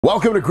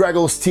Welcome to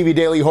Greggles TV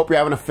Daily. Hope you're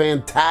having a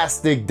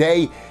fantastic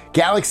day.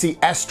 Galaxy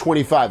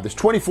S25. This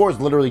 24s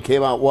literally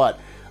came out,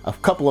 a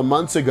couple of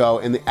months ago,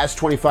 and the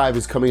S25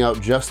 is coming out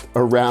just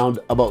around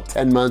about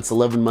 10 months,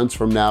 11 months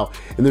from now,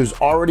 and there's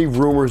already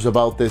rumors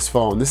about this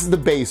phone. This is the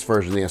base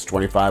version of the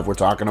S25 we're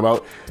talking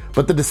about,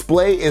 but the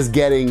display is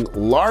getting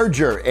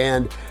larger,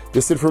 and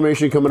this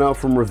information coming out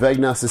from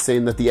Revegnas is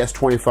saying that the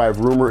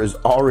S25 rumor is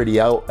already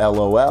out,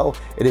 LOL.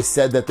 It is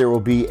said that there will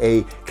be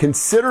a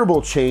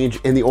considerable change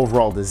in the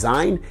overall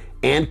design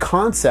and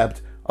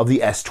concept of the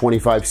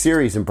S25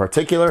 series. In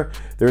particular,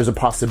 there is a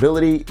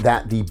possibility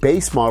that the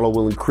base model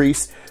will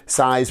increase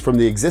size from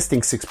the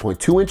existing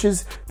 6.2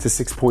 inches to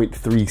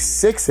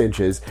 6.36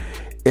 inches.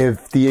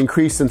 If the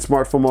increase in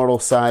smartphone model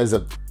size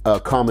a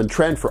common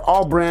trend for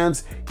all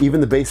brands,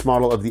 even the base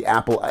model of the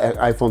Apple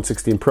iPhone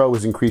 16 Pro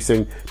is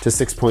increasing to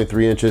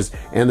 6.3 inches,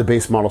 and the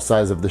base model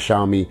size of the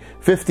Xiaomi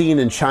 15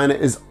 in China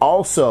is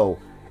also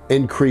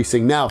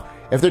increasing. Now,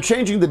 if they're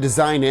changing the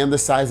design and the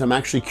size, I'm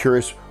actually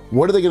curious,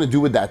 what are they gonna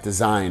do with that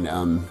design?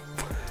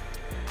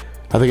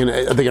 Are they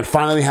gonna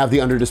finally have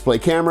the under display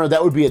camera?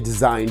 That would be a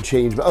design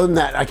change, but other than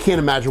that, I can't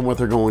imagine what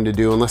they're going to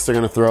do unless they're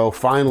gonna throw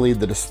finally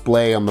the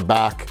display on the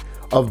back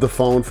of the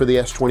phone for the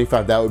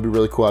S25. That would be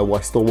really cool.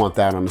 I still want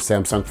that on a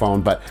Samsung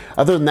phone, but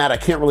other than that, I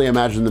can't really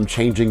imagine them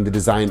changing the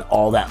design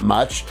all that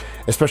much,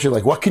 especially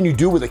like what can you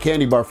do with a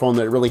candy bar phone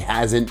that really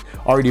hasn't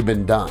already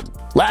been done?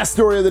 Last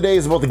story of the day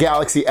is about the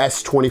Galaxy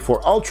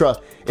S24 Ultra,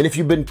 and if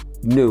you've been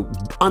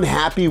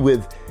unhappy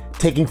with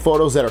taking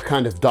photos that are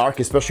kind of dark,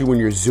 especially when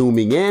you're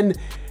zooming in,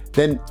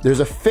 then there's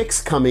a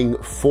fix coming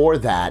for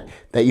that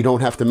you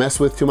don't have to mess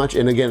with too much.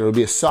 And again, it'll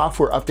be a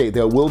software update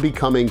that will be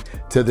coming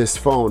to this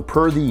phone.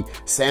 Per the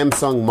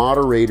Samsung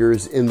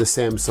moderators in the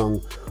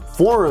Samsung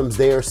forums,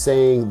 they are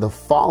saying the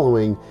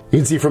following. You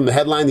can see from the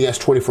headline, the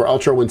S24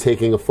 Ultra, when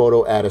taking a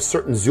photo at a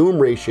certain zoom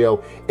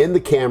ratio in the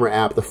camera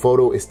app, the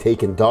photo is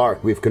taken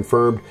dark. We've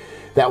confirmed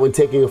that when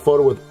taking a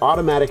photo with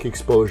automatic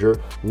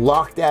exposure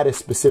locked at a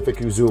specific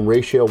zoom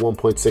ratio,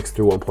 1.6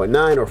 through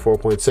 1.9 or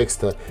 4.6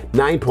 to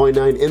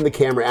 9.9 in the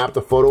camera app,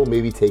 the photo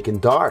may be taken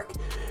dark.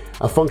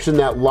 A function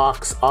that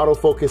locks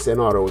autofocus and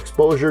auto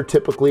exposure.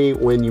 Typically,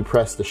 when you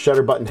press the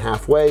shutter button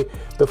halfway,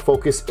 the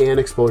focus and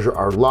exposure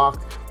are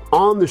locked.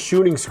 On the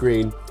shooting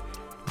screen,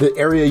 the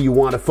area you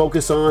want to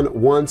focus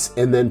on once,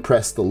 and then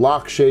press the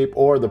lock shape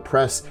or the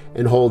press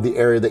and hold the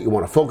area that you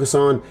want to focus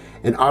on.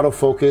 And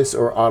autofocus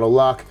or auto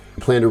lock.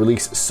 We plan to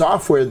release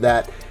software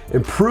that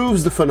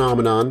improves the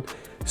phenomenon,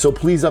 so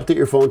please update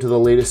your phone to the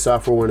latest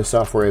software when a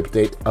software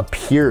update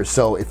appears.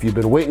 So if you've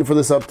been waiting for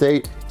this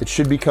update, it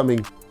should be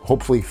coming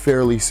hopefully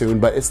fairly soon,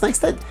 but it's nice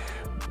that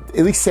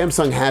at least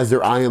Samsung has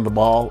their eye on the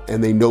ball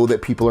and they know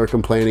that people are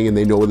complaining and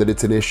they know that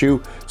it's an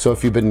issue. So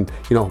if you've been,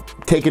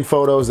 taking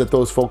photos at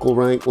those focal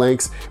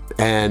lengths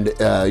and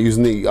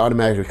using the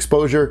automatic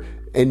exposure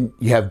and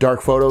you have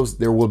dark photos,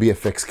 there will be a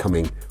fix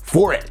coming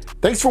for it.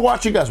 Thanks for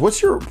watching, guys.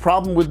 What's your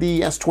problem with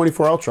the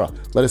S24 Ultra?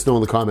 Let us know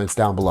in the comments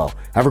down below.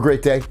 Have a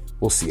great day.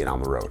 We'll see you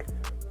down the road.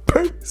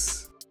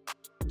 Peace.